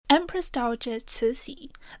Empress Dowager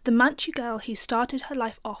Cixi, the Manchu girl who started her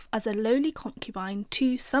life off as a lowly concubine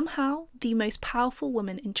to somehow the most powerful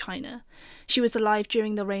woman in China. She was alive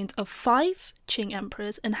during the reigns of 5 Qing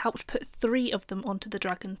emperors and helped put 3 of them onto the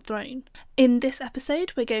dragon throne. In this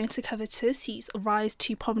episode, we're going to cover Cixi's rise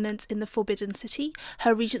to prominence in the Forbidden City,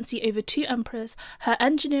 her regency over 2 emperors, her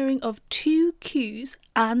engineering of 2 coups,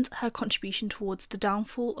 and her contribution towards the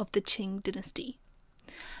downfall of the Qing dynasty.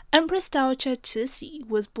 Empress Dowager Cixi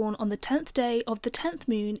was born on the 10th day of the 10th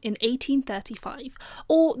moon in 1835,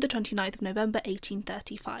 or the 29th of November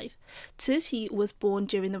 1835. Cixi was born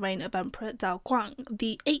during the reign of Emperor Zhao Guang,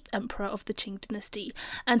 the 8th emperor of the Qing dynasty,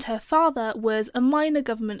 and her father was a minor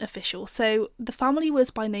government official, so the family was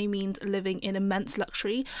by no means living in immense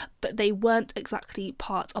luxury, but they weren't exactly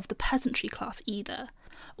part of the peasantry class either.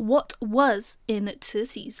 What was in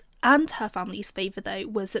Cixi's and her family's favour, though,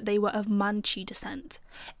 was that they were of Manchu descent.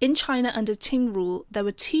 In China under Qing rule, there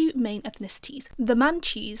were 2 main ethnicities, the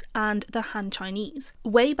Manchus and the Han Chinese.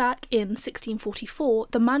 Way back in 1644,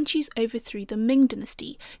 the Manchus overthrew the Ming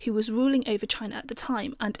dynasty, who was ruling over China at the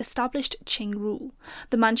time, and established Qing rule.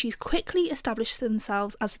 The Manchus quickly established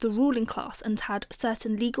themselves as the ruling class and had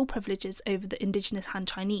certain legal privileges over the indigenous Han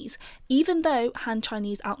Chinese, even though Han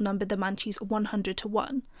Chinese outnumbered the Manchus 100 to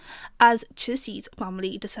 1. As Cixi's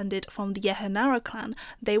family descended from the Yehenara clan,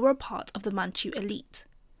 they were a part of the Manchu elite.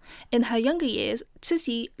 In her younger years,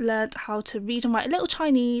 Cixi learnt how to read and write Little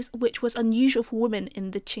Chinese, which was unusual for women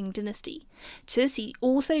in the Qing dynasty. Cixi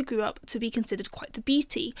also grew up to be considered quite the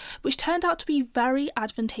beauty, which turned out to be very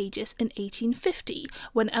advantageous in 1850,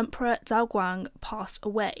 when Emperor Zhao Guang passed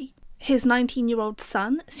away. His 19-year-old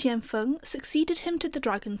son, Xianfeng, succeeded him to the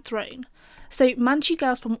dragon throne. So Manchu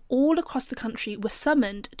girls from all across the country were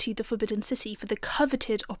summoned to the Forbidden City for the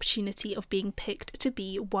coveted opportunity of being picked to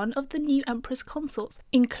be one of the new emperor's consorts,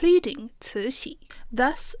 including Cixi.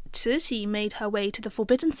 Thus, Cixi made her way to the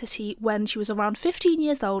Forbidden City when she was around 15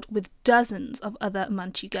 years old with dozens of other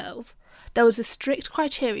Manchu girls. There was a strict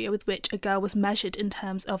criteria with which a girl was measured in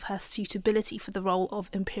terms of her suitability for the role of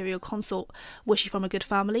imperial consort. Was she from a good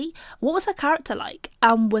family? What was her character like?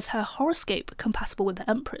 And was her horoscope compatible with the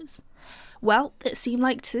emperor's? Well, it seemed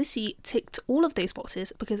like Cixi ticked all of those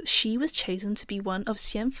boxes because she was chosen to be one of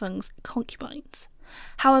Xianfeng's concubines.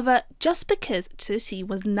 However, just because Cixi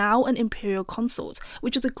was now an imperial consort,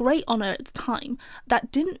 which was a great honour at the time,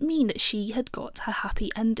 that didn't mean that she had got her happy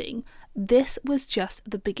ending. This was just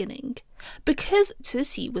the beginning. Because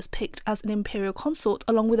Cixi was picked as an imperial consort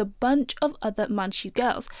along with a bunch of other Manchu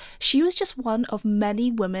girls, she was just one of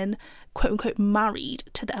many women, quote-unquote, married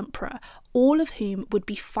to the emperor, all of whom would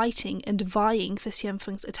be fighting and vying for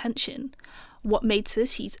Xianfeng's attention. What made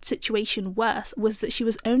Cixi's situation worse was that she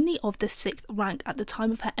was only of the 6th rank at the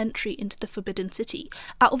time of her entry into the Forbidden City,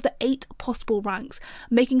 out of the 8 possible ranks,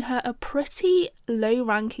 making her a pretty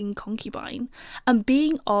low-ranking concubine, and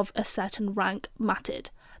being of a certain rank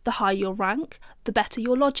mattered. The higher your rank, the better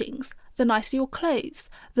your lodgings, the nicer your clothes,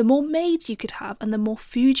 the more maids you could have and the more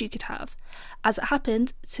food you could have. As it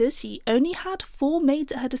happened, Cixi only had 4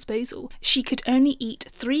 maids at her disposal. She could only eat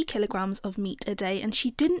 3 kilograms of meat a day, and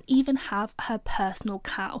she didn't even have her personal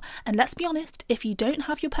cow. And let's be honest, if you don't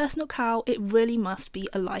have your personal cow, it really must be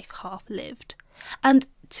a life half lived. And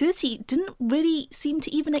Cixi didn't really seem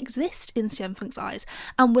to even exist in Xianfeng's eyes,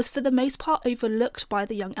 and was for the most part overlooked by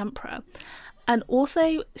the young emperor. And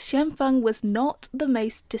also, Xianfeng was not the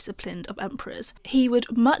most disciplined of emperors. He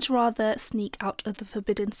would much rather sneak out of the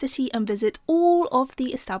Forbidden City and visit all of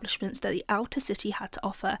the establishments that the outer city had to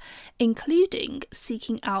offer, including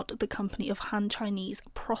seeking out the company of Han Chinese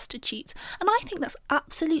prostitutes. And I think that's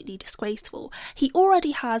absolutely disgraceful. He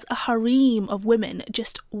already has a harem of women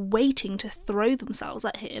just waiting to throw themselves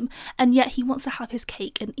at him, and yet he wants to have his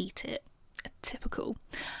cake and eat it. Typical.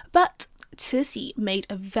 But Cixi made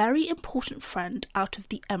a very important friend out of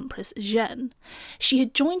the Empress Zhen. She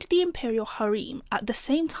had joined the imperial harem at the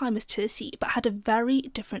same time as Cixi, but had a very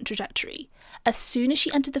different trajectory. As soon as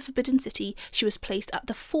she entered the Forbidden City, she was placed at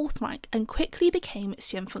the 4th rank and quickly became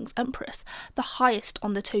Xianfeng's empress, the highest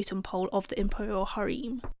on the totem pole of the imperial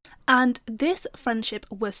harem. And this friendship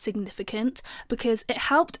was significant because it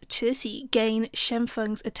helped Cixi gain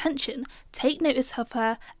Xianfeng's attention, take notice of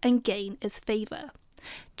her, and gain his favour.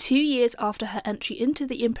 2 years after her entry into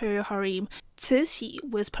the imperial harem, Cixi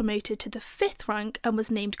was promoted to the 5th rank and was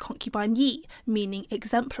named concubine Yi, meaning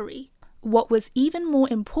exemplary. What was even more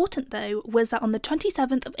important, though, was that on the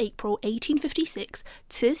 27th of April 1856,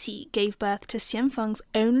 Cixi gave birth to Xianfeng's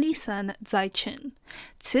only son, Zaichun.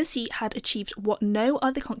 Cixi had achieved what no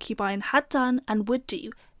other concubine had done and would do,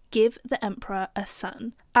 give the emperor a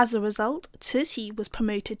son. As a result, Cixi was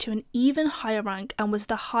promoted to an even higher rank and was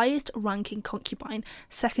the highest ranking concubine,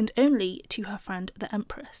 second only to her friend the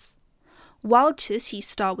empress. While Cixi's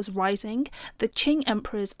star was rising, the Qing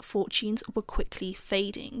emperor's fortunes were quickly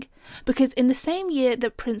fading, because in the same year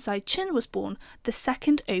that Prince Zaichun was born, the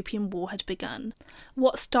Second Opium War had begun.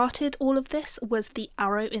 What started all of this was the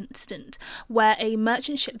Arrow incident, where a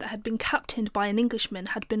merchant ship that had been captained by an Englishman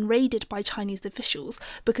had been raided by Chinese officials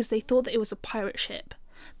because they thought that it was a pirate ship.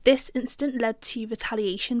 This incident led to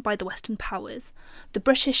retaliation by the Western powers. The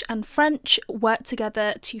British and French worked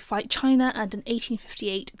together to fight China, and in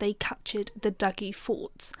 1858 they captured the Dagu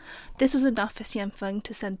forts. This was enough for Xianfeng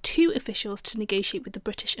to send 2 officials to negotiate with the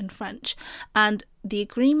British and French, and the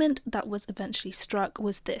agreement that was eventually struck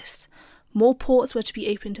was this: more ports were to be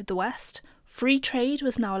opened to the west, free trade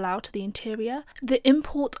was now allowed to the interior, the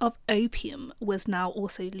import of opium was now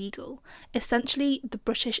also legal. Essentially, the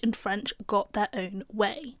British and French got their own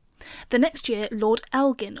way. The next year, Lord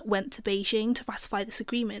Elgin went to Beijing to ratify this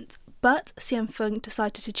agreement, but Xianfeng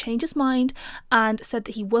decided to change his mind and said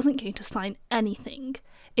that he wasn't going to sign anything.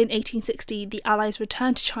 In 1860, the Allies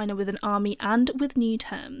returned to China with an army and with new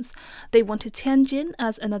terms. They wanted Tianjin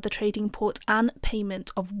as another trading port and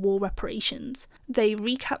payment of war reparations. They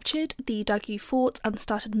recaptured the Dagu fort and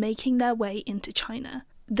started making their way into China.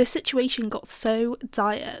 The situation got so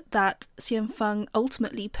dire that Xianfeng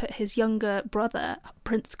ultimately put his younger brother,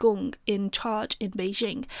 Prince Gong, in charge in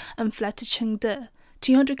Beijing and fled to Chengde,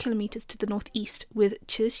 200 kilometres to the northeast, with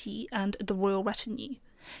Cixi and the royal retinue.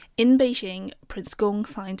 In Beijing, Prince Gong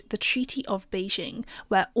signed the Treaty of Beijing,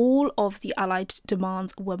 where all of the Allied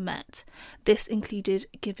demands were met. This included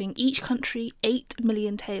giving each country 8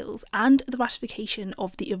 million taels and the ratification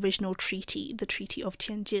of the original treaty, the Treaty of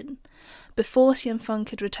Tianjin. Before Xianfeng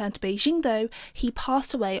could return to Beijing, though, he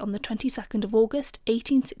passed away on the 22nd of August,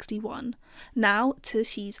 1861. Now,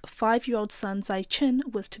 Cixi's 5-year-old son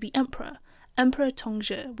Zaichun was to be emperor, Emperor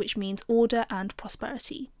Tongzhi, which means order and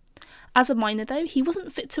prosperity. As a minor, though, he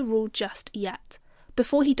wasn't fit to rule just yet.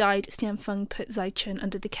 Before he died, Xianfeng put Zaichun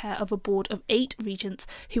under the care of a board of 8 regents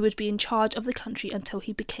who would be in charge of the country until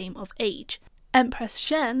he became of age. Empress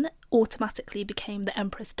Shen automatically became the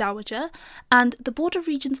Empress Dowager, and the Board of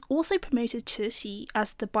Regents also promoted Cixi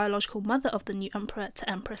as the biological mother of the new emperor to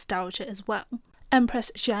Empress Dowager as well.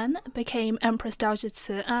 Empress Zhen became Empress Dowager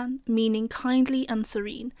Ci'an, meaning kindly and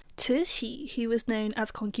serene. Cixi, who was known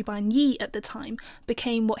as Concubine Yi at the time,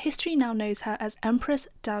 became what history now knows her as Empress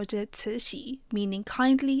Dowager Cixi, meaning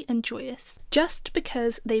kindly and joyous. Just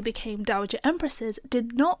because they became Dowager Empresses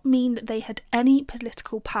did not mean that they had any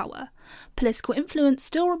political power. Political influence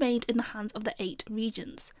still remained in the hands of the 8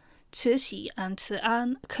 regents. Cixi and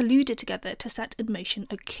Ci'an colluded together to set in motion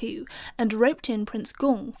a coup and roped in Prince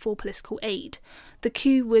Gong for political aid. The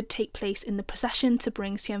coup would take place in the procession to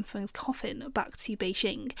bring Xianfeng's coffin back to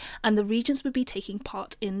Beijing, and the regents would be taking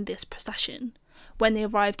part in this procession. When they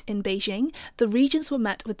arrived in Beijing, the regents were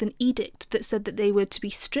met with an edict that said that they were to be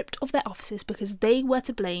stripped of their offices because they were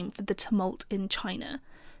to blame for the tumult in China.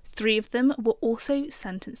 3 of them were also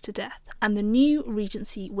sentenced to death, and the new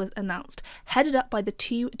regency was announced, headed up by the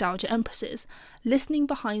 2 Dowager Empresses, listening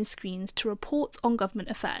behind screens to report on government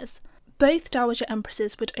affairs. Both Dowager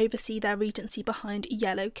Empresses would oversee their regency behind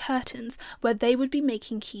yellow curtains, where they would be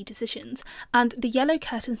making key decisions, and the yellow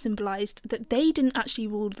curtain symbolised that they didn't actually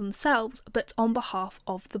rule themselves, but on behalf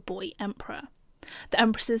of the boy emperor. The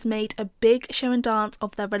empresses made a big show and dance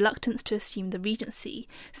of their reluctance to assume the regency,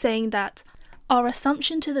 saying that our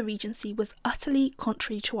assumption to the regency was utterly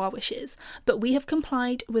contrary to our wishes, but we have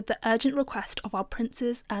complied with the urgent request of our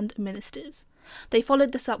princes and ministers. They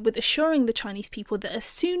followed this up with assuring the Chinese people that as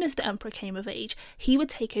soon as the emperor came of age, he would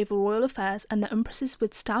take over royal affairs and the empresses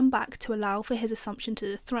would stand back to allow for his assumption to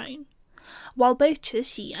the throne. While both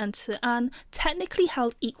Cixi and Ci'an technically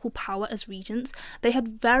held equal power as regents, they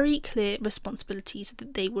had very clear responsibilities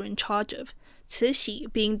that they were in charge of.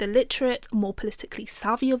 Cixi, being the literate, more politically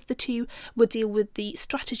savvy of the 2, would deal with the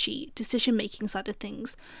strategy, decision-making side of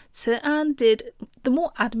things. Ci'an did the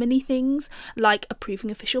more admin-y things, like approving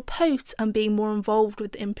official posts and being more involved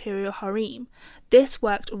with the imperial harem. This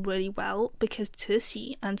worked really well because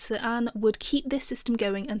Cixi and Ci'an would keep this system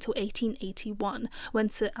going until 1881, when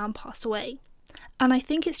Ci'an passed away. And I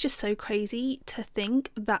think it's just so crazy to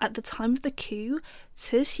think that at the time of the coup,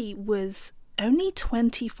 Cixi was only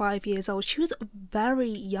 25 years old. She was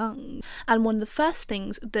very young, and one of the first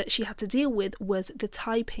things that she had to deal with was the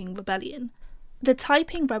Taiping Rebellion. The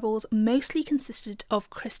Taiping rebels mostly consisted of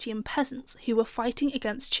Christian peasants who were fighting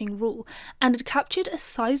against Qing rule and had captured a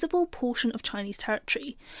sizable portion of Chinese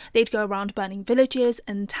territory. They'd go around burning villages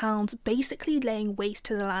and towns, basically laying waste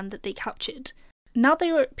to the land that they captured. Now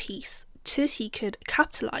they were at peace, Cixi could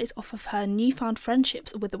capitalise off of her newfound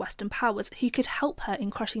friendships with the Western powers who could help her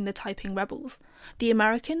in crushing the Taiping rebels. The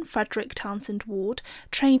American Frederick Townsend Ward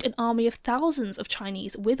trained an army of thousands of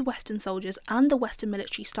Chinese with Western soldiers and the Western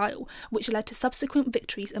military style, which led to subsequent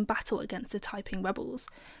victories in battle against the Taiping rebels.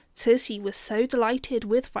 Cixi was so delighted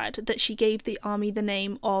with Fred that she gave the army the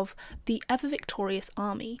name of the Ever-Victorious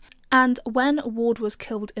Army. And when Ward was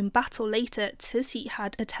killed in battle later, Cixi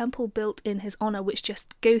had a temple built in his honour, which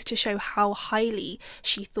just goes to show how highly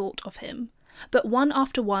she thought of him. But one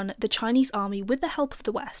after one, the Chinese army, with the help of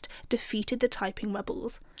the West, defeated the Taiping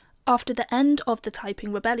rebels. After the end of the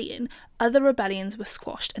Taiping Rebellion, other rebellions were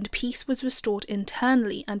squashed and peace was restored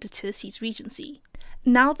internally under Cixi's regency.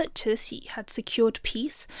 Now that Cixi had secured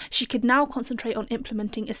peace, she could now concentrate on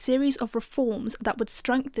implementing a series of reforms that would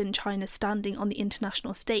strengthen China's standing on the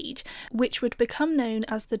international stage, which would become known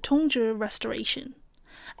as the Tongzhi Restoration.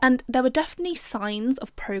 And there were definitely signs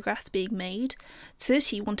of progress being made.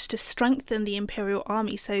 Cixi wanted to strengthen the imperial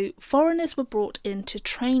army, so foreigners were brought in to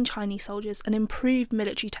train Chinese soldiers and improve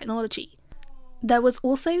military technology. There was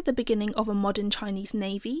also the beginning of a modern Chinese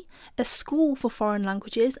navy, a school for foreign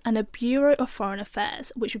languages, and a Bureau of Foreign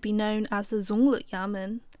Affairs, which would be known as the Zhongli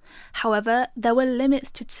Yamen. However, there were limits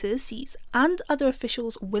to Cixi's and other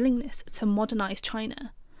officials' willingness to modernise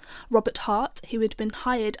China. Robert Hart, who had been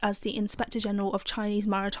hired as the Inspector General of Chinese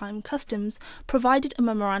Maritime Customs, provided a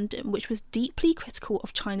memorandum which was deeply critical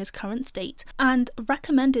of China's current state and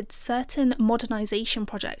recommended certain modernisation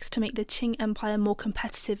projects to make the Qing Empire more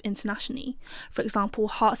competitive internationally. For example,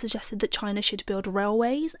 Hart suggested that China should build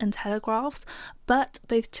railways and telegraphs, but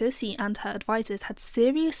both Cixi and her advisors had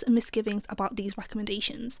serious misgivings about these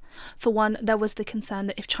recommendations. For one, there was the concern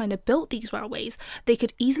that if China built these railways, they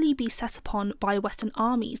could easily be set upon by Western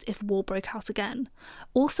armies if war broke out again.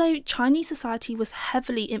 Also, Chinese society was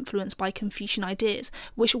heavily influenced by Confucian ideas,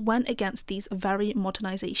 which went against these very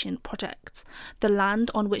modernisation projects. The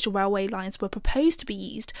land on which railway lines were proposed to be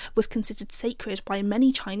used was considered sacred by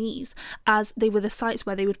many Chinese, as they were the sites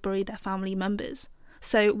where they would bury their family members.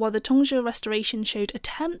 So while the Tongzhi Restoration showed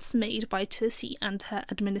attempts made by Cixi and her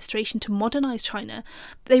administration to modernise China,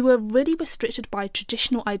 they were really restricted by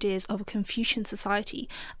traditional ideas of a Confucian society,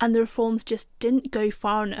 and the reforms just didn't go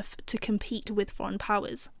far enough to compete with foreign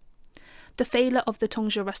powers. The failure of the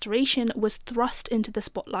Tongzhi Restoration was thrust into the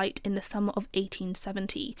spotlight in the summer of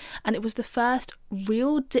 1870, and it was the first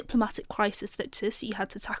real diplomatic crisis that Cixi had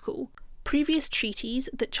to tackle. Previous treaties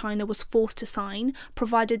that China was forced to sign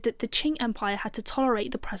provided that the Qing Empire had to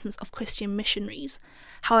tolerate the presence of Christian missionaries.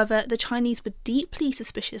 However, the Chinese were deeply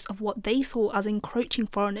suspicious of what they saw as encroaching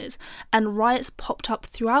foreigners, and riots popped up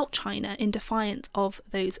throughout China in defiance of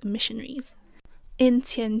those missionaries. In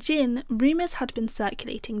Tianjin, rumours had been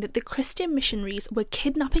circulating that the Christian missionaries were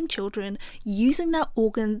kidnapping children, using their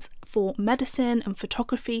organs for medicine and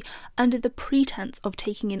photography under the pretense of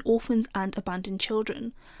taking in orphans and abandoned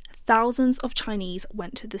children. Thousands of Chinese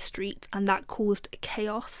went to the streets, and that caused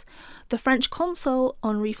chaos. The French consul,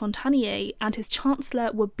 Henri Fontanier, and his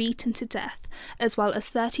chancellor were beaten to death, as well as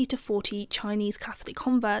 30 to 40 Chinese Catholic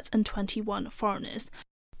converts and 21 foreigners.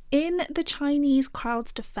 In the Chinese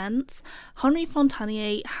crowd's defence, Henri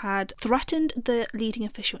Fontanier had threatened the leading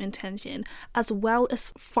official in Tianjin, as well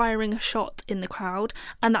as firing a shot in the crowd,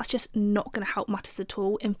 and that's just not going to help matters at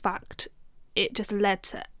all. In fact, it just led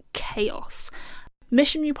to chaos.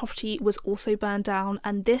 Missionary property was also burned down,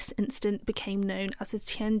 and this incident became known as the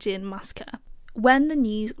Tianjin Massacre. When the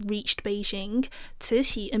news reached Beijing,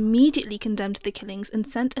 Cixi immediately condemned the killings and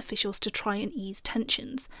sent officials to try and ease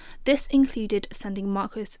tensions. This included sending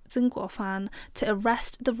Marquis Zhenguofan to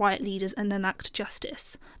arrest the riot leaders and enact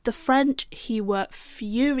justice. The French, who were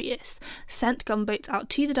furious, sent gunboats out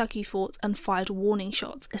to the Dagu fort and fired warning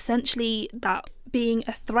shots, essentially that being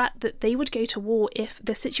a threat that they would go to war if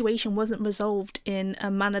the situation wasn't resolved in a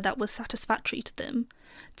manner that was satisfactory to them.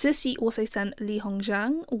 Cixi also sent Li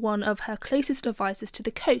Hongzhang, one of her closest advisors, to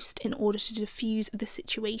the coast in order to defuse the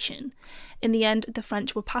situation. In the end, the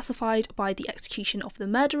French were pacified by the execution of the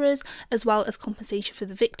murderers, as well as compensation for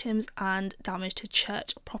the victims and damage to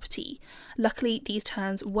church property. Luckily, these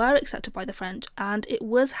terms were accepted by the French, and it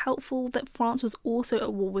was helpful that France was also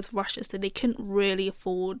at war with Russia, so they couldn't really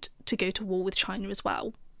afford to go to war with China as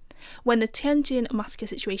well. When the Tianjin massacre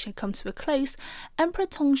situation had come to a close, Emperor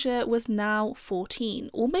Tongzhi was now 14,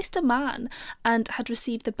 almost a man, and had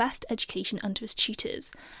received the best education under his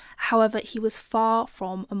tutors. However, he was far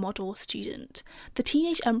from a model student. The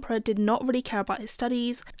teenage emperor did not really care about his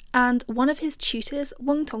studies, and one of his tutors,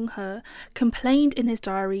 Wang Tonghe, complained in his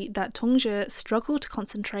diary that Tongzhi struggled to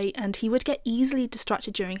concentrate and he would get easily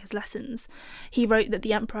distracted during his lessons. He wrote that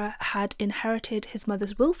the emperor had inherited his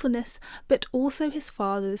mother's willfulness, but also his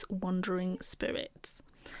father's wandering spirits.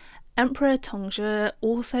 Emperor Tongzhi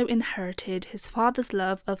also inherited his father's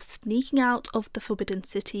love of sneaking out of the Forbidden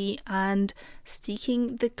City and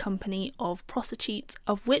seeking the company of prostitutes,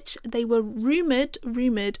 of which they were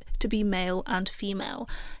rumoured to be male and female.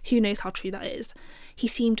 Who knows how true that is? He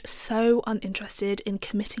seemed so uninterested in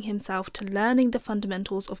committing himself to learning the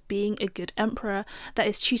fundamentals of being a good emperor that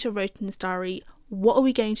his tutor wrote in his diary, "What are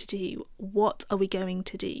we going to do? What are we going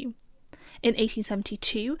to do?" In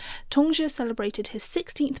 1872, Tongzhi celebrated his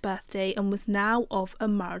 16th birthday and was now of a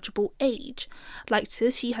marriageable age. Like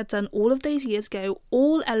Cixi had done all of those years ago,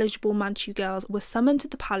 all eligible Manchu girls were summoned to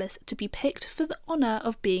the palace to be picked for the honour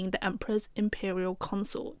of being the emperor's imperial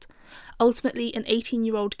consort. Ultimately, an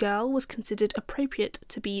 18-year-old girl was considered appropriate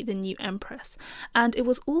to be the new empress, and it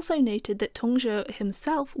was also noted that Tongzhi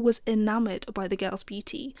himself was enamoured by the girl's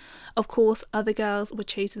beauty. Of course, other girls were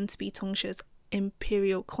chosen to be Tongzhi's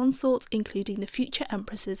imperial consorts, including the future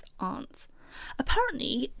empress's aunts.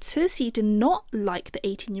 Apparently, Cixi did not like the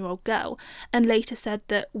 18-year-old girl and later said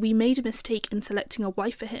that we made a mistake in selecting a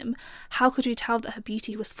wife for him. How could we tell that her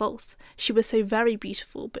beauty was false? She was so very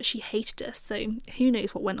beautiful, but she hated us, so who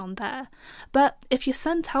knows what went on there. But if your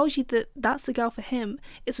son tells you that that's the girl for him,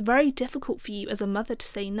 it's very difficult for you as a mother to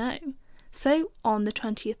say no. So, on the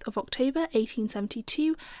 20th of October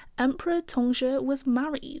 1872, Emperor Tongzhi was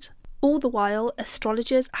married. All the while,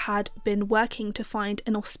 astrologers had been working to find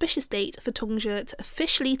an auspicious date for Tongzhi to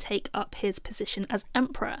officially take up his position as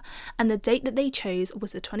emperor, and the date that they chose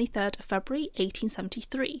was the 23rd of February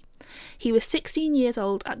 1873. He was 16 years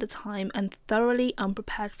old at the time and thoroughly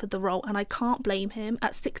unprepared for the role, and I can't blame him.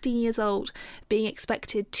 At 16 years old, being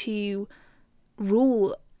expected to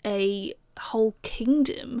rule a whole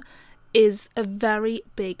kingdom is a very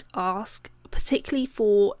big ask, particularly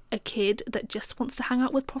for a kid that just wants to hang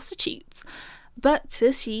out with prostitutes. But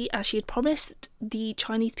Cixi, as she had promised the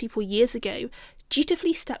Chinese people years ago,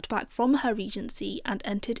 dutifully stepped back from her regency and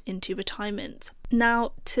entered into retirement.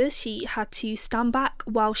 Now, Cixi had to stand back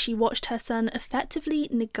while she watched her son effectively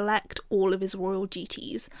neglect all of his royal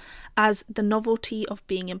duties. As the novelty of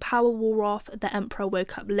being in power wore off, the emperor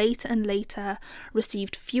woke up later and later,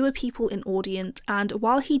 received fewer people in audience, and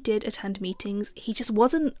while he did attend meetings, he just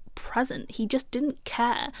wasn't present. He just didn't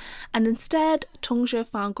care. And instead, Tongzhi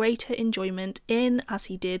found greater enjoyment in, as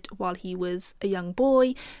he did while he was a young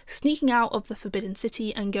boy, sneaking out of the Forbidden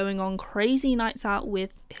City and going on crazy nights out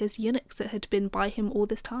with his eunuchs that had been by him all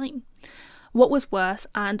this time. What was worse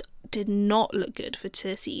and did not look good for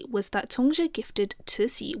Cixi was that Tongzhi gifted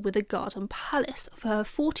Cixi with a garden palace for her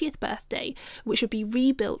 40th birthday, which would be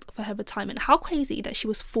rebuilt for her retirement. How crazy that she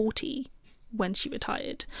was 40 when she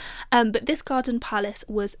retired. But this garden palace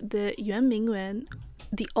was the Yuanmingyuan,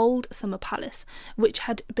 the old summer palace, which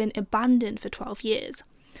had been abandoned for 12 years.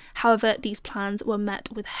 However, these plans were met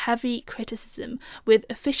with heavy criticism, with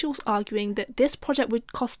officials arguing that this project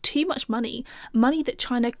would cost too much money that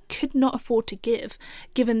China could not afford to give,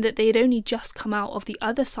 given that they had only just come out of the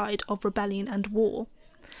other side of rebellion and war.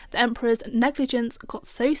 The emperor's negligence got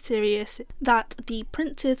so serious that the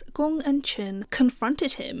princes Gong and Qin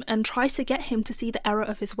confronted him and tried to get him to see the error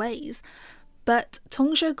of his ways. But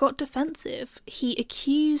Tongzhi got defensive. He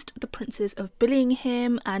accused the princes of bullying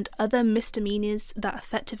him and other misdemeanours that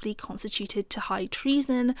effectively constituted to high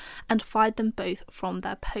treason and fired them both from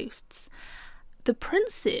their posts. The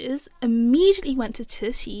princes immediately went to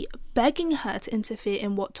Cixi, begging her to interfere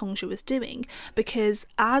in what Tongzhi was doing, because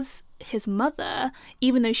as his mother,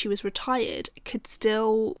 even though she was retired, could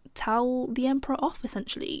still tell the emperor off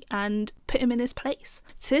essentially and put him in his place.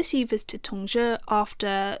 Cixi visited Tongzhi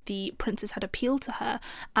after the princes had appealed to her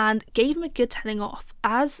and gave him a good telling off,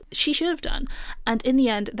 as she should have done, and in the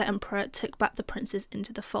end the emperor took back the princes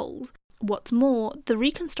into the fold. What's more, the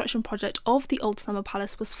reconstruction project of the old summer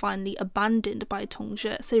palace was finally abandoned by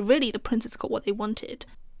Tongzhi, so really the princes got what they wanted.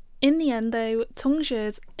 In the end though,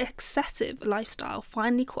 Tongzhi's excessive lifestyle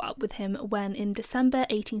finally caught up with him when in December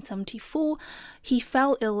 1874 he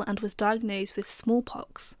fell ill and was diagnosed with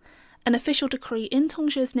smallpox. An official decree in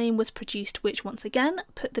Tongzhi's name was produced which once again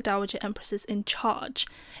put the Dowager Empresses in charge.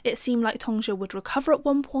 It seemed like Tongzhi would recover at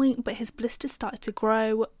one point, but his blisters started to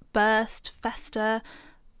grow, burst, fester.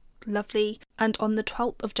 Lovely. And on the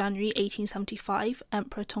 12th of January 1875,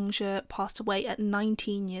 Emperor Tongzhi passed away at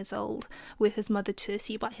 19 years old, with his mother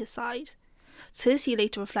Cixi by his side. Cixi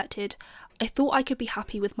later reflected, "I thought I could be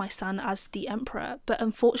happy with my son as the emperor, but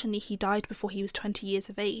unfortunately he died before he was 20 years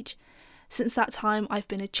of age. Since that time I've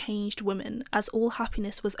been a changed woman, as all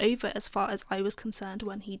happiness was over as far as I was concerned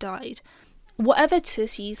when he died." Whatever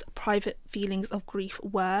Cixi's private feelings of grief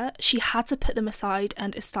were, she had to put them aside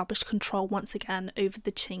and establish control once again over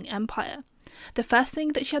the Qing Empire. The first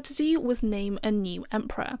thing that she had to do was name a new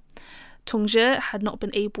emperor. Tongzhi had not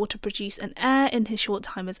been able to produce an heir in his short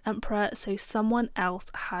time as emperor, so someone else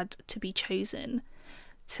had to be chosen.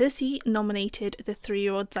 Cixi nominated the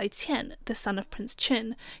 3-year-old Zai Qian, the son of Prince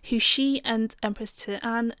Chun, who she and Empress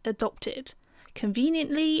Ce'an adopted.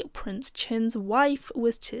 Conveniently, Prince Chun's wife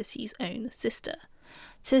was Cixi's own sister.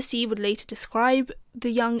 Cixi would later describe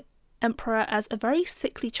the young emperor as a very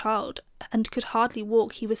sickly child and could hardly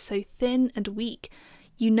walk. He was so thin and weak.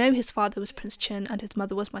 You know, his father was Prince Chun and his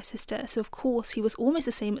mother was my sister, so of course he was almost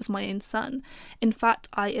the same as my own son. In fact,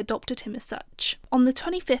 I adopted him as such. On the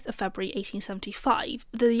 25th of February 1875,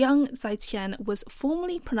 the young Zai Qian was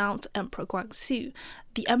formally pronounced Emperor Guangxu,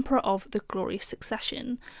 the Emperor of the Glorious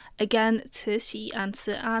Succession. Again, Cixi and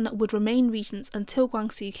Ce'an would remain regents until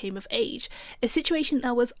Guangxu came of age, a situation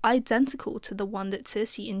that was identical to the one that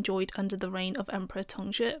Cixi enjoyed under the reign of Emperor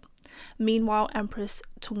Tongzhi. Meanwhile, Empress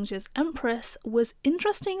Tongzhi's empress was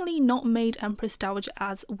interestingly not made Empress Dowager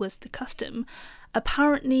as was the custom.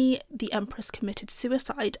 Apparently, the empress committed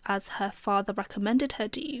suicide as her father recommended her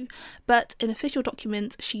do, but in official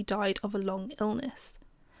documents she died of a long illness.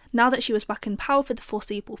 Now that she was back in power for the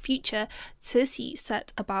foreseeable future, Cixi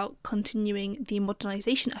set about continuing the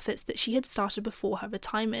modernisation efforts that she had started before her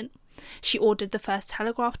retirement. She ordered the first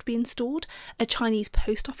telegraph to be installed, a Chinese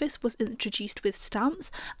post office was introduced with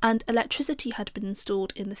stamps, and electricity had been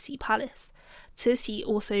installed in the Sea Palace. Cixi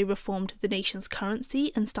also reformed the nation's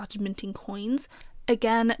currency and started minting coins.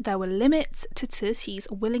 Again, there were limits to Cixi's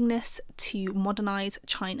willingness to modernise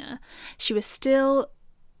China. She was still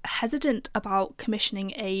hesitant about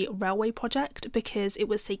commissioning a railway project because it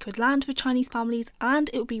was sacred land for Chinese families and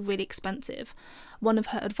it would be really expensive. One of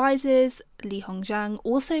her advisors, Li Hongzhang,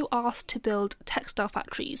 also asked to build textile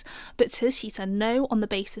factories, but Cixi said no on the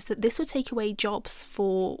basis that this would take away jobs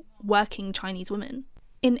for working Chinese women.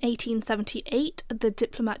 In 1878, the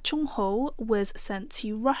diplomat Chung Ho was sent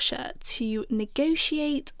to Russia to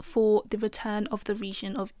negotiate for the return of the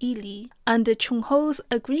region of Ili. Under Chung Ho's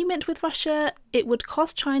agreement with Russia, it would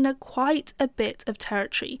cost China quite a bit of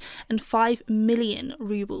territory and 5 million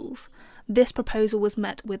rubles. This proposal was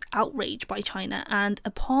met with outrage by China, and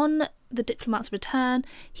upon the diplomat's return,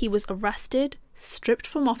 he was arrested, stripped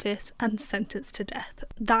from office, and sentenced to death.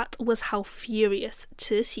 That was how furious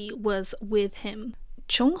Cixi was with him.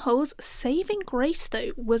 Chung Ho's saving grace,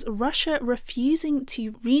 though, was Russia refusing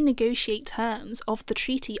to renegotiate terms of the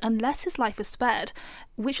treaty unless his life was spared,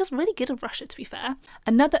 which was really good of Russia, to be fair.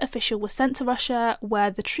 Another official was sent to Russia,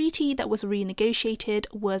 where the treaty that was renegotiated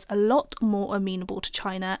was a lot more amenable to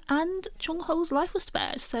China, and Chung Ho's life was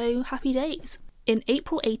spared, so happy days. In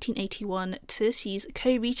April 1881, Cixi's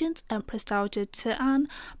co-regent, Empress Dowager Ce'an,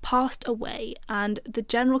 passed away, and the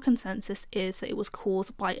general consensus is that it was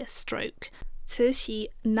caused by a stroke. Cixi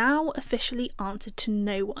now officially answered to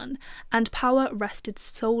no one, and power rested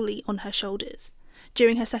solely on her shoulders.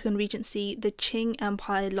 During her second regency, the Qing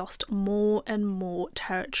Empire lost more and more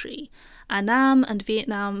territory. Annam and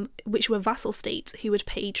Vietnam, which were vassal states who would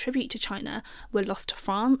pay tribute to China, were lost to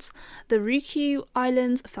France. The Ryukyu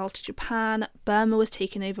Islands fell to Japan, Burma was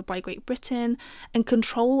taken over by Great Britain, and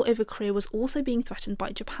control over Korea was also being threatened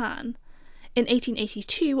by Japan. In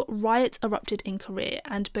 1882, riots erupted in Korea,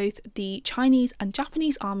 and both the Chinese and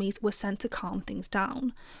Japanese armies were sent to calm things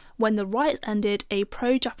down. When the riots ended, a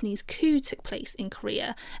pro-Japanese coup took place in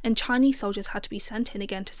Korea, and Chinese soldiers had to be sent in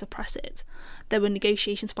again to suppress it. There were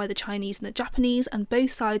negotiations by the Chinese and the Japanese, and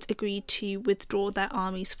both sides agreed to withdraw their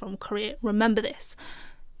armies from Korea. Remember this.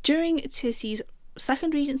 During Cixi's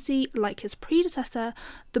second regency, like his predecessor,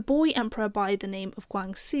 the boy emperor by the name of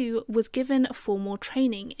Guangxu was given formal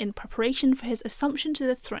training in preparation for his assumption to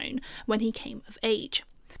the throne when he came of age.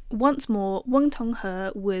 Once more, Weng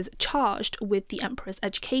Tonghe was charged with the emperor's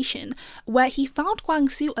education, where he found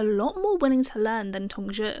Guangxu a lot more willing to learn than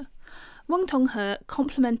Tongzhi. Weng Tonghe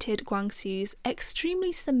complimented Guangxu's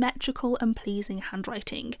extremely symmetrical and pleasing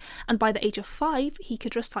handwriting, and by the age of 5 he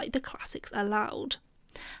could recite the classics aloud.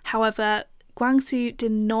 However, Guangxu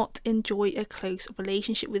did not enjoy a close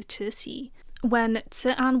relationship with Cixi. When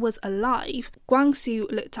Ce'an was alive,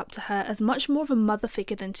 Guangxu looked up to her as much more of a mother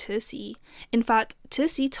figure than Cixi. In fact,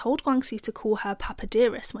 Cixi told Guangxu to call her Papa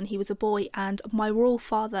Dearest when he was a boy and my royal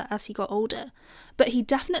father as he got older, but he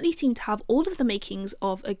definitely seemed to have all of the makings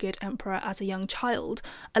of a good emperor as a young child,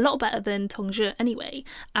 a lot better than Tongzhi anyway,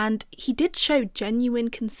 and he did show genuine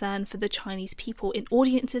concern for the Chinese people. In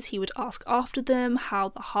audiences he would ask after them, how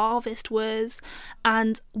the harvest was,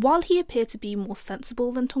 and while he appeared to be more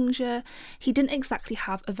sensible than Tongzhi, he didn't exactly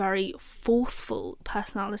have a very forceful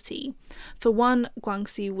personality. For one,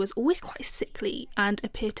 Guangxu was always quite sickly and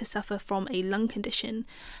appeared to suffer from a lung condition.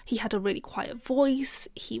 He had a really quiet voice,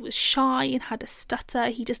 he was shy and had a stutter,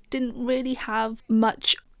 he just didn't really have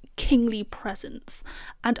much kingly presence.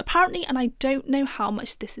 And apparently, and I don't know how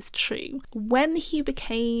much this is true, when he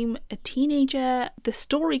became a teenager, the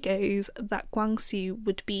story goes that Guangxu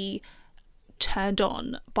would be turned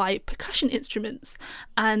on by percussion instruments,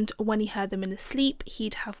 and when he heard them in his sleep,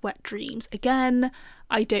 he'd have wet dreams. Again,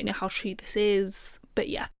 I don't know how true this is, but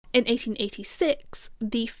yeah. In 1886,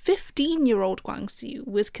 the 15-year-old Guangxu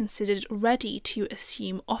was considered ready to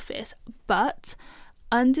assume office, but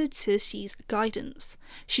under Cixi's guidance.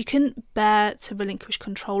 She couldn't bear to relinquish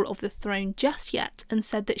control of the throne just yet and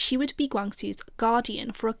said that she would be Guangxu's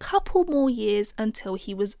guardian for a couple more years until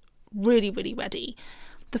he was really ready.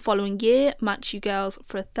 The following year, Manchu girls,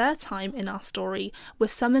 for a third time in our story, were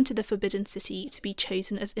summoned to the Forbidden City to be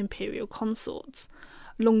chosen as imperial consorts.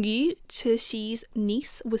 Longyu, Cixi's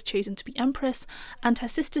niece, was chosen to be empress, and her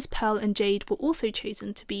sisters Pearl and Jade were also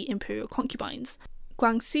chosen to be imperial concubines.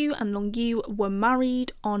 Guangxu and Longyu were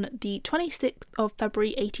married on the 26th of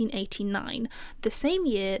February 1889, the same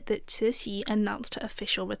year that Cixi announced her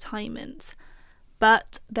official retirement.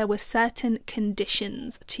 But there were certain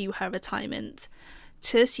conditions to her retirement.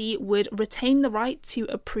 Cixi would retain the right to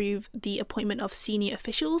approve the appointment of senior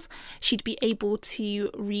officials. She'd be able to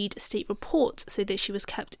read state reports so that she was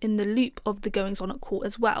kept in the loop of the goings-on at court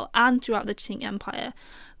as well, and throughout the Qing Empire.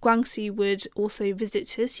 Guangxu would also visit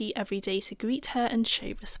Cixi every day to greet her and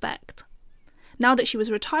show respect. Now that she was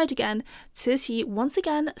retired again, Cixi once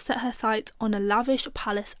again set her sights on a lavish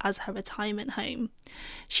palace as her retirement home.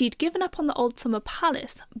 She'd given up on the old summer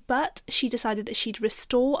palace, but she decided that she'd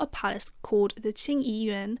restore a palace called the Qingyi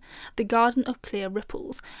Yuan, the Garden of Clear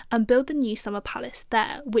Ripples, and build the new summer palace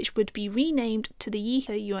there, which would be renamed to the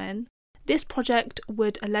Yihe Yuan. This project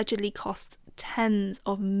would allegedly cost tens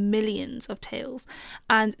of millions of taels,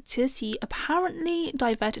 and Cixi apparently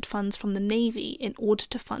diverted funds from the navy in order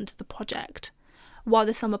to fund the project. While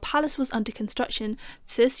the summer palace was under construction,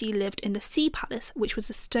 Cixi lived in the Sea Palace, which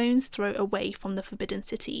was a stone's throw away from the Forbidden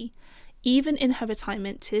City. Even in her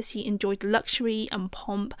retirement, Cixi enjoyed luxury and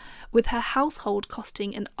pomp, with her household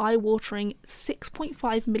costing an eye-watering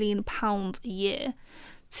 £6.5 million a year.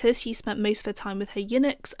 Cixi spent most of her time with her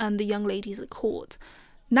eunuchs and the young ladies at court.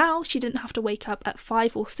 Now she didn't have to wake up at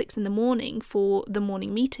 5 or 6 in the morning for the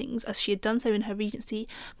morning meetings, as she had done so in her regency,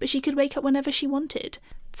 but she could wake up whenever she wanted.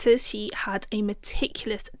 Cixi had a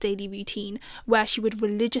meticulous daily routine where she would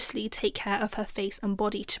religiously take care of her face and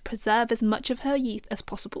body to preserve as much of her youth as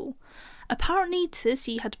possible. Apparently,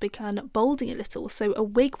 Cixi had begun balding a little, so a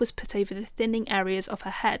wig was put over the thinning areas of her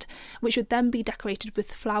head, which would then be decorated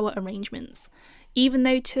with flower arrangements. Even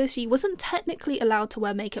though Cixi wasn't technically allowed to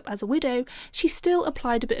wear makeup as a widow, she still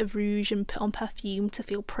applied a bit of rouge and put on perfume to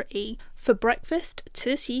feel pretty. For breakfast,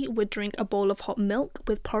 Cixi would drink a bowl of hot milk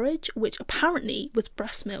with porridge, which apparently was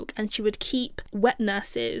breast milk, and she would keep wet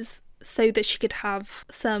nurses so that she could have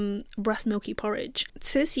some breast milky porridge.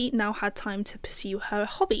 Cixi now had time to pursue her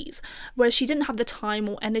hobbies, whereas she didn't have the time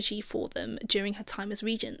or energy for them during her time as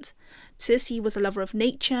regent. Cixi was a lover of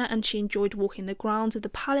nature, and she enjoyed walking the grounds of the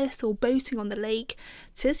palace or boating on the lake.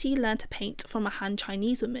 Cixi learned to paint from a Han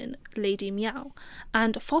Chinese woman, Lady Miao,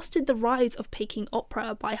 and fostered the rise of Peking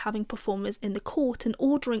opera by having performers in the court and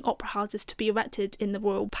ordering opera houses to be erected in the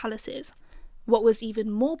royal palaces. What was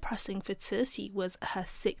even more pressing for Cixi was her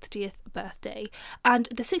 60th birthday, and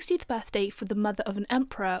the 60th birthday for the mother of an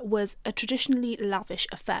emperor was a traditionally lavish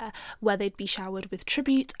affair, where they'd be showered with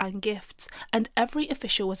tribute and gifts, and every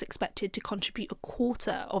official was expected to contribute a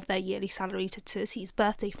quarter of their yearly salary to Cixi's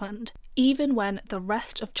birthday fund, even when the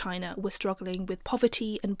rest of China was struggling with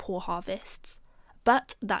poverty and poor harvests.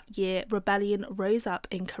 But that year, rebellion rose up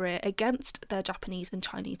in Korea against their Japanese and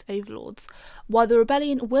Chinese overlords. While the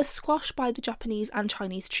rebellion was squashed by the Japanese and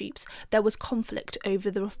Chinese troops, there was conflict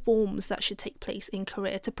over the reforms that should take place in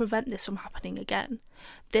Korea to prevent this from happening again.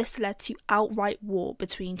 This led to outright war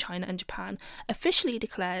between China and Japan, officially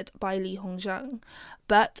declared by Li Hongzhang.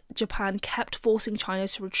 But Japan kept forcing China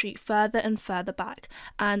to retreat further and further back,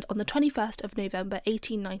 and on the 21st of November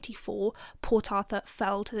 1894, Port Arthur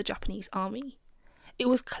fell to the Japanese army. It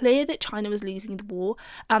was clear that China was losing the war,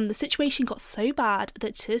 and the situation got so bad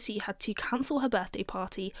that Cixi had to cancel her birthday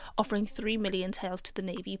party, offering 3 million taels to the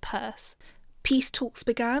Navy purse. Peace talks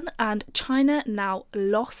began, and China now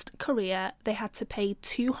lost Korea. They had to pay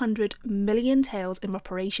 200 million taels in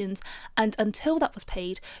reparations, and until that was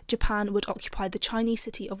paid, Japan would occupy the Chinese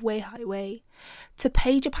city of Weihaiwei. To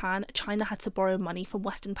pay Japan, China had to borrow money from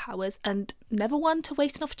Western powers, and never one to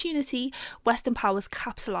waste an opportunity, Western powers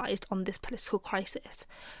capitalised on this political crisis.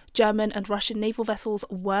 German and Russian naval vessels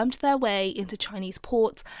wormed their way into Chinese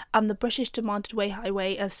ports, and the British demanded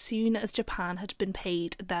Weihaiwei as soon as Japan had been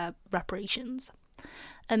paid their reparations.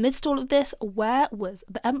 Amidst all of this, where was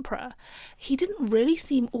the emperor? He didn't really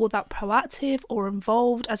seem all that proactive or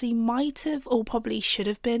involved as he might have or probably should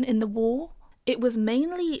have been in the war. It was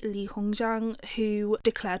mainly Li Hongzhang who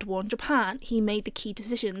declared war on Japan. He made the key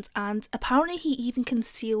decisions, and apparently he even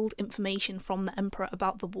concealed information from the emperor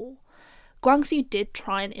about the war. Guangxu did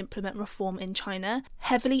try and implement reform in China,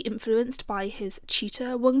 heavily influenced by his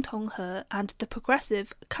tutor Wen Tonghe and the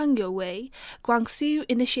progressive Kang Youwei. Guangxu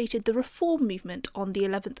initiated the reform movement on the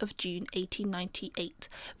 11th of June 1898,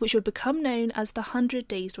 which would become known as the 100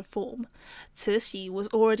 Days Reform. Cixi was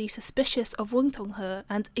already suspicious of Wen Tonghe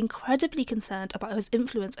and incredibly concerned about his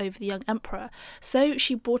influence over the young emperor, so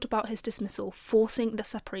she brought about his dismissal, forcing the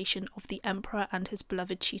separation of the emperor and his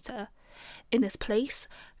beloved tutor. In his place,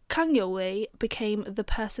 Kang Youwei became the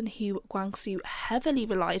person who Guangxu heavily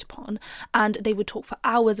relied upon, and they would talk for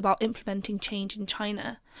hours about implementing change in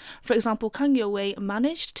China. For example, Kang Youwei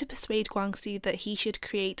managed to persuade Guangxu that he should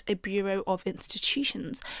create a Bureau of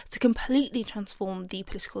Institutions to completely transform the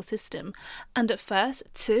political system, and at first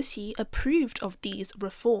Cixi approved of these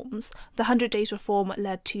reforms. The 100 Days Reform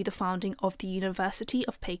led to the founding of the University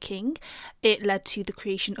of Peking. It led to the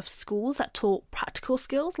creation of schools that taught practical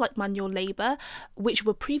skills like manual labour, which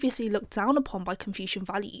were previously looked down upon by Confucian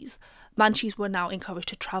values. Manchus were now encouraged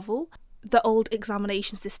to travel. The old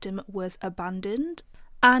examination system was abandoned,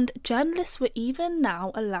 and journalists were even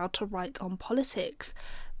now allowed to write on politics.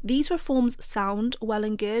 These reforms sound well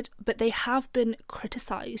and good, but they have been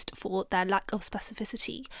criticised for their lack of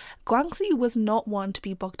specificity. Guangxu was not one to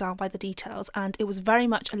be bogged down by the details, and it was very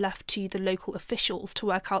much left to the local officials to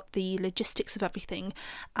work out the logistics of everything,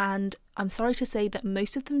 and I'm sorry to say that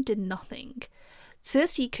most of them did nothing.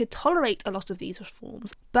 Cixi could tolerate a lot of these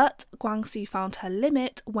reforms, but Guangxu found her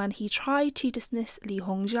limit when he tried to dismiss Li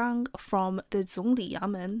Hongzhang from the Zongli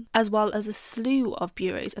Yamen, as well as a slew of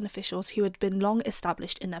bureaus and officials who had been long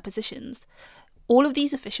established in their positions. All of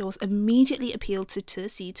these officials immediately appealed to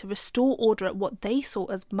Cixi to restore order at what they saw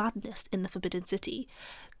as madness in the Forbidden City.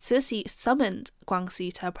 Cixi summoned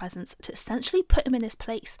Guangxu to her presence to essentially put him in his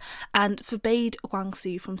place, and forbade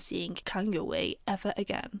Guangxu from seeing Kang Youwei ever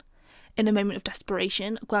again. In a moment of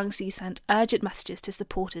desperation, Guangxu sent urgent messages to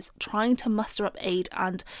supporters trying to muster up aid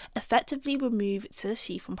and effectively remove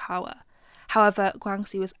Cixi from power. However,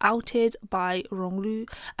 Guangxu was outed by Ronglu,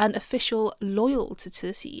 an official loyal to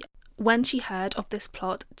Cixi. When she heard of this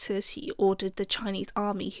plot, Cixi ordered the Chinese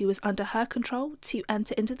army who was under her control to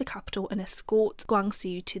enter into the capital and escort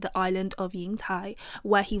Guangxu to the island of Yingtai,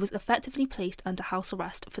 where he was effectively placed under house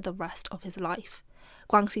arrest for the rest of his life.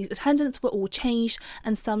 Guangxu's attendants were all changed,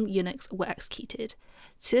 and some eunuchs were executed.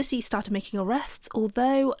 Cixi started making arrests,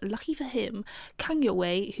 although, lucky for him, Kang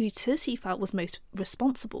Youwei, who Cixi felt was most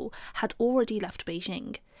responsible, had already left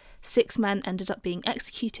Beijing. 6 men ended up being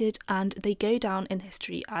executed, and they go down in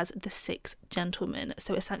history as the 6 gentlemen,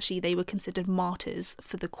 so essentially they were considered martyrs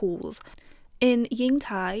for the cause. In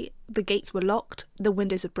Yingtai, the gates were locked, the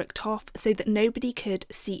windows were bricked off so that nobody could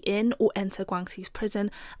see in or enter Guangxu's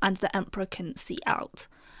prison, and the emperor couldn't see out.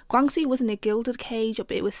 Guangxu was in a gilded cage,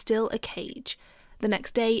 but it was still a cage. The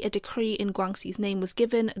next day, a decree in Guangxu's name was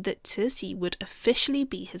given that Cixi would officially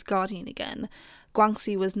be his guardian again.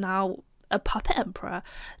 Guangxu was now a puppet emperor.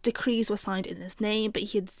 Decrees were signed in his name, but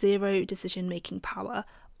he had zero decision-making power.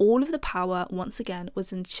 All of the power, once again,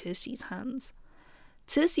 was in Cixi's hands.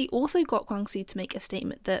 Cixi also got Guangxu to make a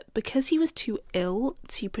statement that because he was too ill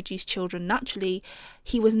to produce children naturally,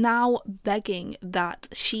 he was now begging that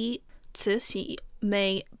she, Cixi,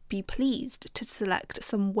 may be pleased to select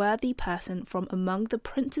some worthy person from among the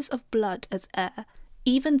princes of blood as heir.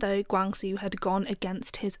 Even though Guangxu had gone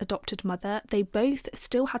against his adopted mother, they both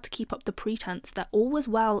still had to keep up the pretense that all was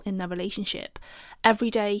well in their relationship. Every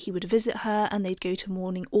day he would visit her and they'd go to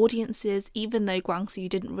morning audiences, even though Guangxu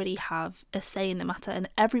didn't really have a say in the matter, and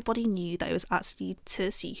everybody knew that it was actually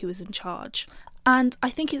Cixi who was in charge. And I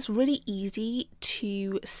think it's really easy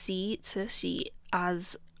to see Cixi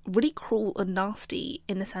as really cruel and nasty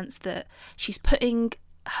in the sense that she's putting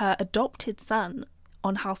her adopted son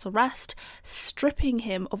on house arrest, stripping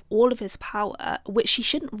him of all of his power, which she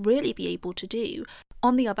shouldn't really be able to do.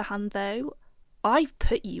 On the other hand, though, I've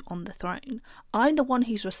put you on the throne. I'm the one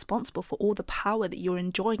who's responsible for all the power that you're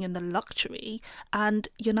enjoying and the luxury, and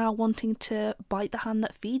you're now wanting to bite the hand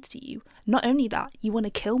that feeds you. Not only that, you want to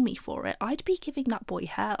kill me for it. I'd be giving that boy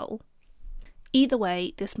hell. Either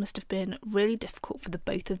way, this must have been really difficult for the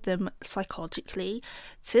both of them psychologically.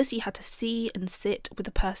 Cixi had to see and sit with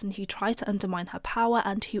a person who tried to undermine her power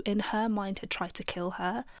and who in her mind had tried to kill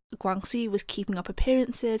her. Guangxu was keeping up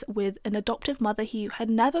appearances with an adoptive mother who had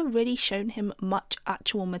never really shown him much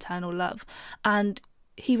actual maternal love, and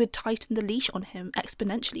who had tightened the leash on him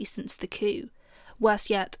exponentially since the coup. Worse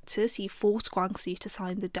yet, Cixi forced Guangxu to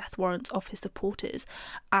sign the death warrants of his supporters,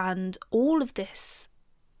 and all of this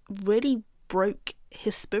really broke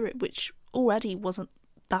his spirit, which already wasn't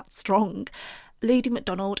that strong. Lady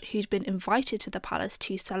MacDonald, who'd been invited to the palace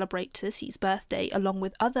to celebrate Cixi's birthday along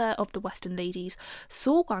with other of the Western ladies,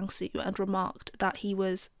 saw Guangxu and remarked that he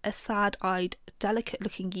was a sad-eyed,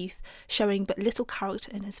 delicate-looking youth showing but little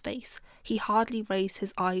character in his face. He hardly raised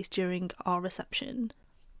his eyes during our reception.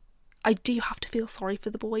 I do have to feel sorry for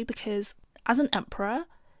the boy, because as an emperor,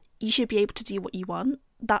 you should be able to do what you want.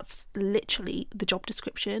 That's literally the job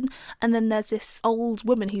description. And then there's this old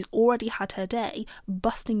woman who's already had her day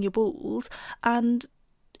busting your balls, and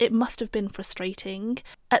it must have been frustrating.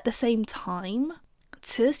 At the same time,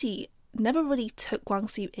 Cixi never really took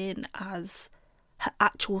Guangxu in as her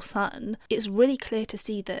actual son. It's really clear to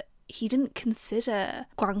see that he didn't consider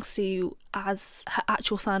Guangxu as her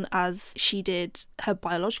actual son as she did her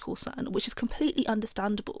biological son, which is completely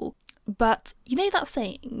understandable. But you know that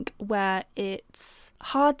saying where it's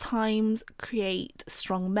hard times create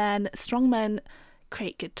strong men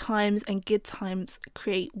create good times, and good times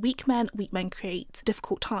create weak men create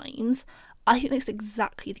difficult times? I think that's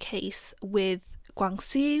exactly the case with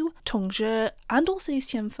Guangxu, Tongzhi, and also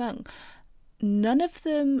Xianfeng. None of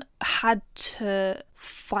them had to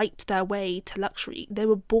fight their way to luxury. They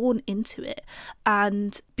were born into it,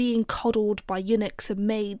 and being coddled by eunuchs and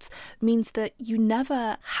maids means that you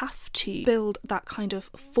never have to build that kind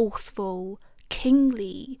of forceful,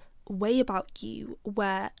 kingly way about you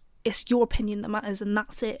where it's your opinion that matters and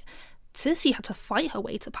that's it. Cixi had to fight her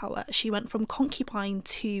way to power. She went from concubine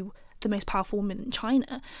to the most powerful woman in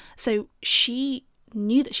China, so she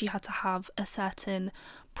knew that she had to have a certain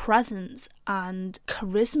presence and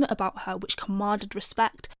charisma about her which commanded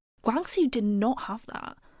respect. Guangxu did not have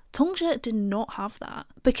that. Tongzhi did not have that,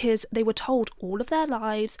 because they were told all of their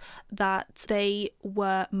lives that they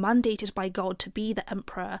were mandated by God to be the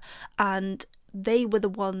emperor, and they were the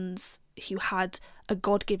ones who had a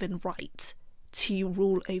God-given right to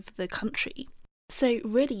rule over the country. So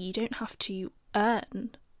really, you don't have to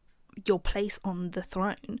earn your place on the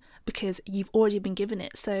throne because you've already been given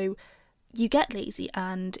it. So you get lazy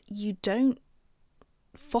and you don't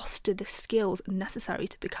foster the skills necessary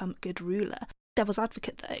to become a good ruler. Devil's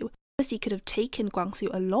advocate though, Cixi could have taken Guangxu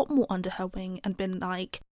a lot more under her wing and been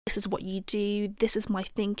like, this is what you do, this is my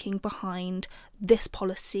thinking behind this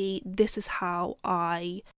policy, this is how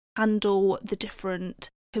I handle the different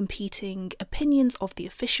competing opinions of the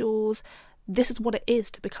officials, this is what it is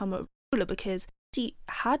to become a ruler, because she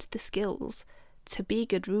had the skills to be a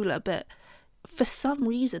good ruler, but for some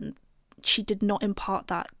reason she did not impart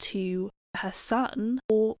that to her son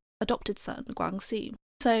or adopted son, Guangxu.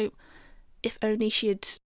 So if only she had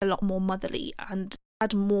a lot more motherly and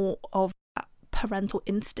had more of that parental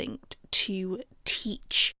instinct to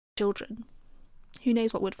teach children, who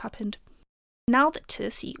knows what would have happened. Now that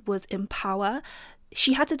Cixi was in power,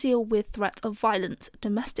 she had to deal with threats of violence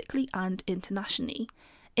domestically and internationally.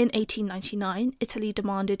 In 1899, Italy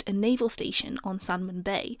demanded a naval station on Sanmen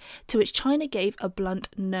Bay, to which China gave a blunt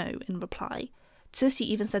no in reply. Cixi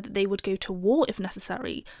even said that they would go to war if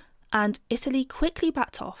necessary, and Italy quickly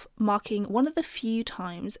backed off, marking one of the few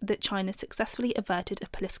times that China successfully averted a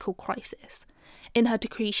political crisis. In her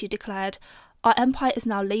decree, she declared, "Our empire is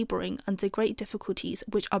now labouring under great difficulties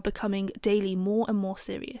which are becoming daily more and more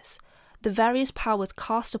serious. The various powers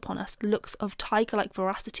cast upon us looks of tiger-like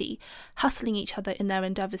voracity, hustling each other in their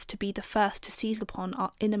endeavours to be the first to seize upon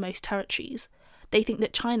our innermost territories. They think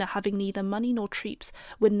that China, having neither money nor troops,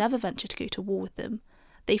 would never venture to go to war with them.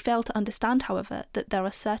 They fail to understand, however, that there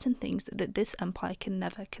are certain things that this empire can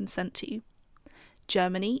never consent to."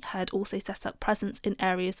 Germany had also set up presence in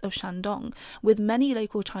areas of Shandong, with many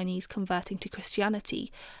local Chinese converting to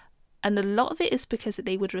Christianity, and a lot of it is because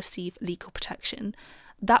they would receive legal protection.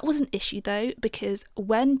 That was an issue though, because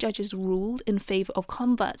when judges ruled in favour of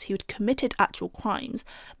converts who had committed actual crimes,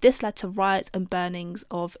 this led to riots and burnings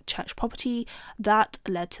of church property. That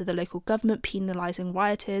led to the local government penalising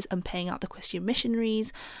rioters and paying out the Christian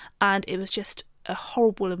missionaries, and it was just a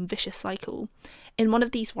horrible and vicious cycle. In one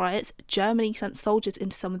of these riots, Germany sent soldiers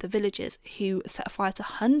into some of the villages who set fire to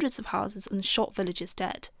hundreds of houses and shot villagers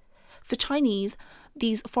dead. For Chinese,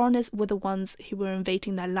 these foreigners were the ones who were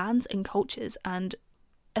invading their lands and cultures and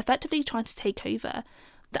effectively trying to take over.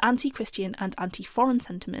 The anti-Christian and anti-foreign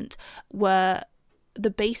sentiment were the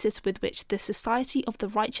basis with which the Society of the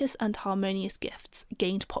Righteous and Harmonious Gifts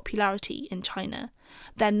gained popularity in China.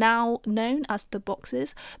 They're now known as the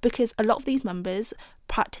Boxers because a lot of these members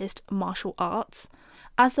practiced martial arts.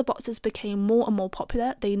 As the Boxers became more and more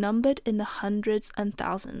popular, they numbered in the hundreds and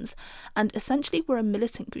thousands and essentially were a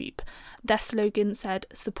militant group. Their slogan said,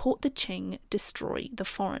 "Support the Qing, destroy the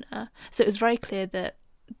foreigner." So it was very clear that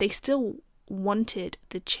they still wanted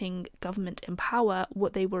the Qing government in power.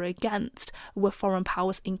 What they were against were foreign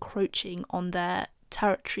powers encroaching on their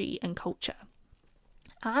territory and culture.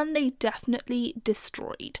 And they definitely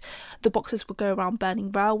destroyed. The Boxers would go around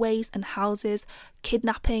burning railways and houses,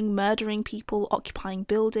 kidnapping, murdering people, occupying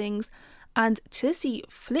buildings, and Cixi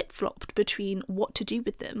flip-flopped between what to do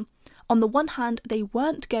with them. On the one hand, they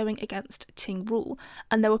weren't going against Qing rule,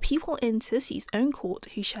 and there were people in Cixi's own court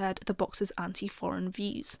who shared the Boxers' anti-foreign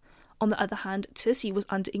views. On the other hand, Cixi was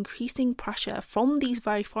under increasing pressure from these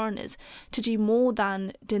very foreigners to do more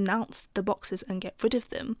than denounce the Boxers and get rid of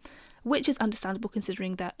them, which is understandable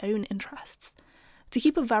considering their own interests. To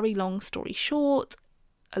keep a very long story short,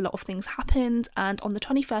 a lot of things happened, and on the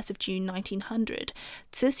 21st of June 1900,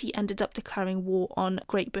 Cixi ended up declaring war on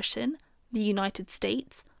Great Britain, the United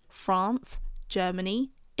States, France, Germany,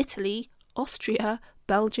 Italy, Austria,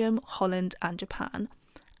 Belgium, Holland and Japan.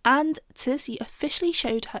 And Cixi officially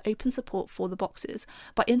showed her open support for the Boxers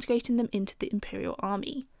by integrating them into the Imperial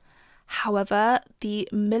Army. However, the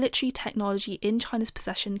military technology in China's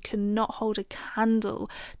possession could not hold a candle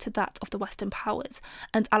to that of the Western powers,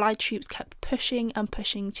 and Allied troops kept pushing and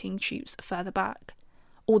pushing Qing troops further back.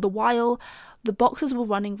 All the while, the Boxers were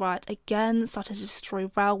running riot again, started to destroy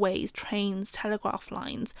railways, trains, telegraph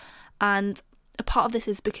lines, and a part of this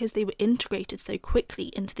is because they were integrated so quickly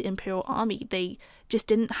into the Imperial Army. They just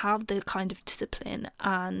didn't have the kind of discipline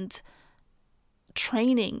and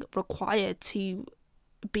training required to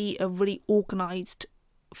be a really organised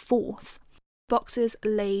force. Boxers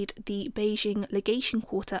laid the Beijing legation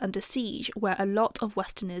quarter under siege, where a lot of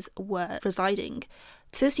Westerners were residing.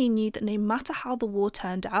 Cixi knew that no matter how the war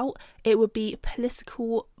turned out, it would be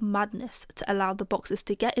political madness to allow the Boxers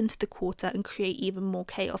to get into the quarter and create even more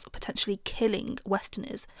chaos, potentially killing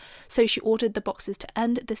Westerners. So she ordered the Boxers to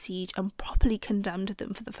end the siege and properly condemned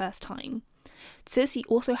them for the first time. Cixi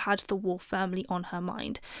also had the war firmly on her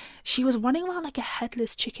mind. She was running around like a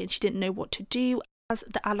headless chicken. She didn't know what to do as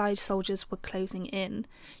the Allied soldiers were closing in.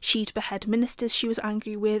 She'd behead ministers she was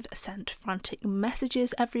angry with, send frantic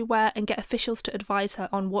messages everywhere, and get officials to advise her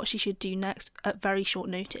on what she should do next at very short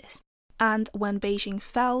notice. And when Beijing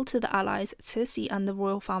fell to the Allies, Cixi and the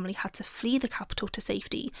royal family had to flee the capital to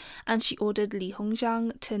safety, and she ordered Li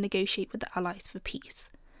Hongjiang to negotiate with the Allies for peace.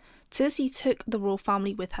 Cixi took the royal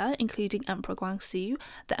family with her, including Emperor Guangxu,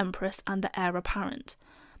 the Empress, and the heir apparent.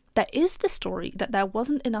 There is the story that there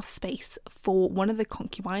wasn't enough space for one of the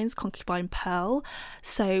concubines, concubine Pearl,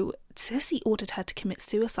 so Cixi ordered her to commit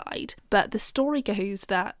suicide. But the story goes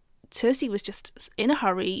that Cixi was just in a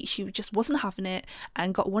hurry, she just wasn't having it,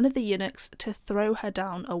 and got one of the eunuchs to throw her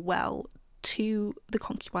down a well to the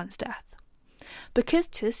concubine's death. Because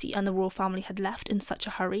Cixi and the royal family had left in such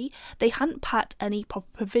a hurry, they hadn't packed any proper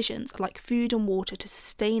provisions like food and water to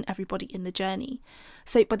sustain everybody in the journey.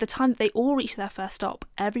 So by the time they all reached their first stop,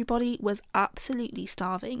 everybody was absolutely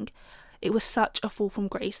starving. It was such a fall from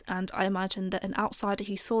grace, and I imagine that an outsider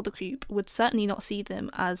who saw the group would certainly not see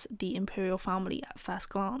them as the imperial family at first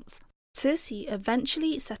glance. Cixi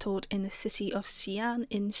eventually settled in the city of Xi'an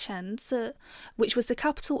in Shanzi, which was the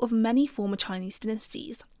capital of many former Chinese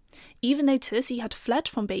dynasties. Even though Cixi had fled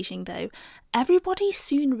from Beijing though, everybody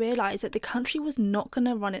soon realised that the country was not going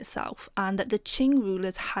to run itself and that the Qing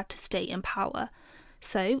rulers had to stay in power.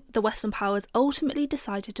 So the Western powers ultimately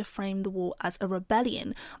decided to frame the war as a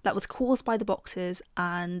rebellion that was caused by the Boxers,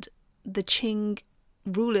 and the Qing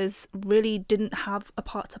rulers really didn't have a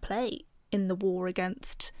part to play in the war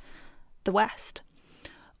against the West.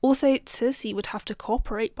 Also, Cixi would have to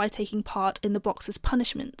cooperate by taking part in the Boxers'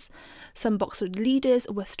 punishments. Some Boxer leaders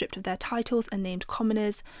were stripped of their titles and named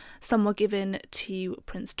commoners. Some were given to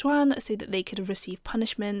Prince Tuan so that they could receive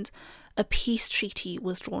punishment. A peace treaty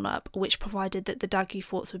was drawn up, which provided that the Dagu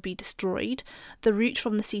forts would be destroyed. The route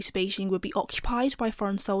from the sea to Beijing would be occupied by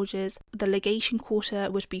foreign soldiers. The legation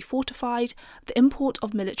quarter would be fortified. The import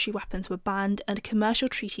of military weapons were banned, and commercial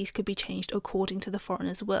treaties could be changed according to the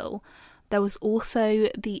foreigner's will. There was also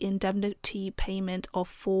the indemnity payment of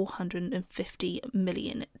 450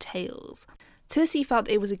 million taels. Cixi felt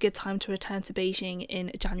it was a good time to return to Beijing in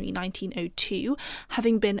January 1902,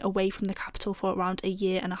 having been away from the capital for around a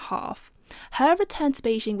year and a half. Her return to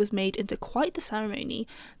Beijing was made into quite the ceremony.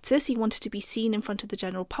 Cixi wanted to be seen in front of the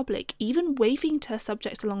general public, even waving to her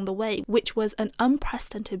subjects along the way, which was an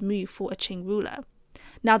unprecedented move for a Qing ruler.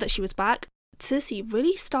 Now that she was back, Cixi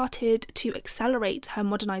really started to accelerate her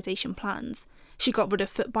modernization plans. She got rid of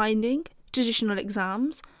foot binding, traditional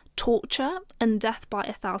exams, torture, and death by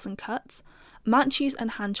 1,000 cuts. Manchus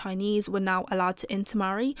and Han Chinese were now allowed to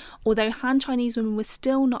intermarry, although Han Chinese women were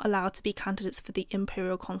still not allowed to be candidates for the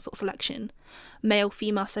imperial consort selection.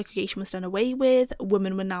 Male-female segregation was done away with,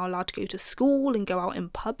 women were now allowed to go to school and go out in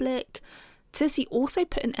public. Cixi also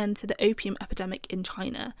put an end to the opium epidemic in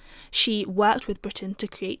China. She worked with Britain to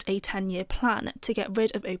create a 10-year plan to get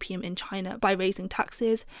rid of opium in China by raising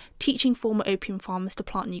taxes, teaching former opium farmers to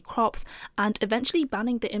plant new crops, and eventually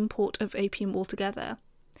banning the import of opium altogether.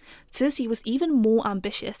 Cixi was even more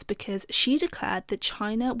ambitious because she declared that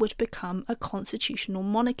China would become a constitutional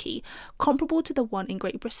monarchy, comparable to the one in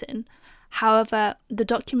Great Britain. However, the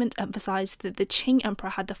document emphasised that the Qing emperor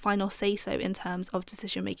had the final say-so in terms of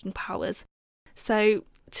decision-making powers. So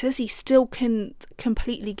Cixi still couldn't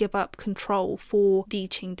completely give up control for the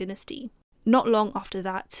Qing dynasty. Not long after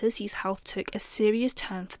that, Cixi's health took a serious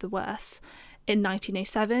turn for the worse. In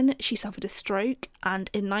 1907, she suffered a stroke, and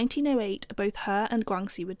in 1908, both her and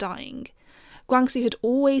Guangxi were dying. Guangxi had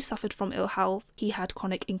always suffered from ill health. He had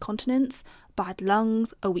chronic incontinence, bad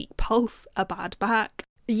lungs, a weak pulse, a bad back.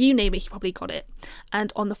 You name it, he probably got it.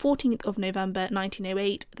 And on the 14th of November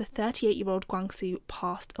 1908, the 38-year-old Guangxi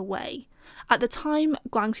passed away. At the time,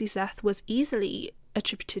 Guangxi's death was easily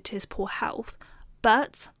attributed to his poor health,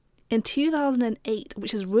 but in 2008,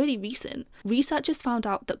 which is really recent, researchers found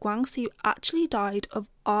out that Guangxi actually died of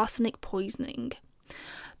arsenic poisoning.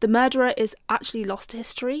 The murderer is actually lost to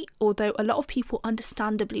history, although a lot of people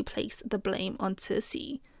understandably place the blame on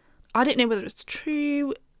Cixi. I don't know whether it's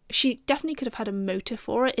true. She definitely could have had a motive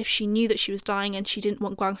for it if she knew that she was dying and she didn't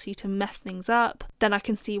want Guangxi to mess things up. Then I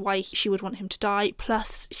can see why she would want him to die.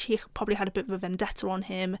 Plus, she probably had a bit of a vendetta on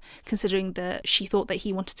him, considering that she thought that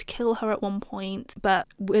he wanted to kill her at one point. But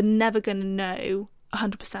we're never going to know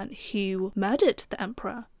 100% who murdered the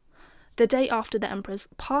emperor. The day after the emperor's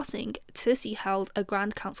passing, Cixi held a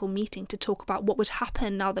Grand Council meeting to talk about what would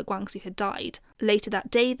happen now that Guangxi had died. Later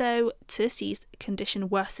that day, though, Cixi's condition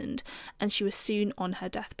worsened, and she was soon on her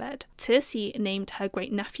deathbed. Cixi named her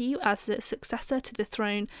great-nephew as the successor to the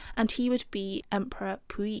throne, and he would be Emperor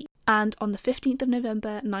Puyi. And on the 15th of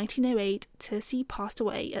November 1908, Cixi passed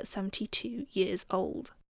away at 72 years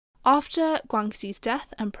old. After Guangxi's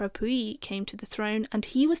death, Emperor Puyi came to the throne, and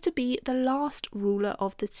he was to be the last ruler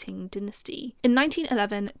of the Qing dynasty. In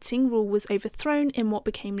 1911, Qing rule was overthrown in what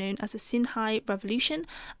became known as the Xinhai Revolution,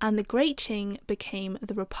 and the Great Qing became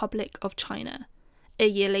the Republic of China. A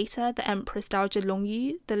year later, the Empress Dowager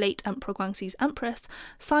Longyu, the late Emperor Guangxi's empress,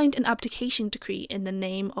 signed an abdication decree in the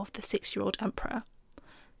name of the 6-year-old emperor.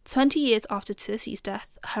 20 years after Cixi's death,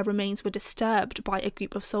 her remains were disturbed by a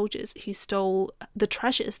group of soldiers who stole the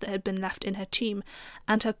treasures that had been left in her tomb,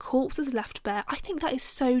 and her corpse was left bare. I think that is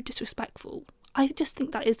so disrespectful. I just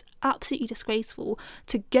think that is absolutely disgraceful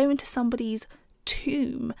to go into somebody's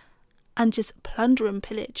tomb and just plunder and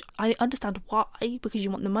pillage. I understand why, because you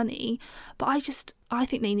want the money, but I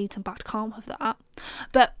think they need some bad karma of that.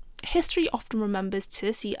 But history often remembers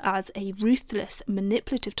Cixi as a ruthless,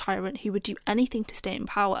 manipulative tyrant who would do anything to stay in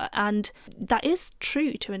power, and that is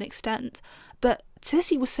true to an extent. But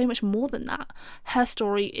Cixi was so much more than that. Her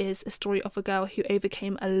story is a story of a girl who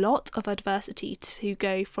overcame a lot of adversity to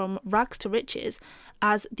go from rags to riches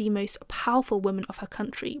as the most powerful woman of her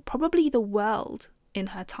country, probably the world, in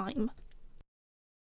her time.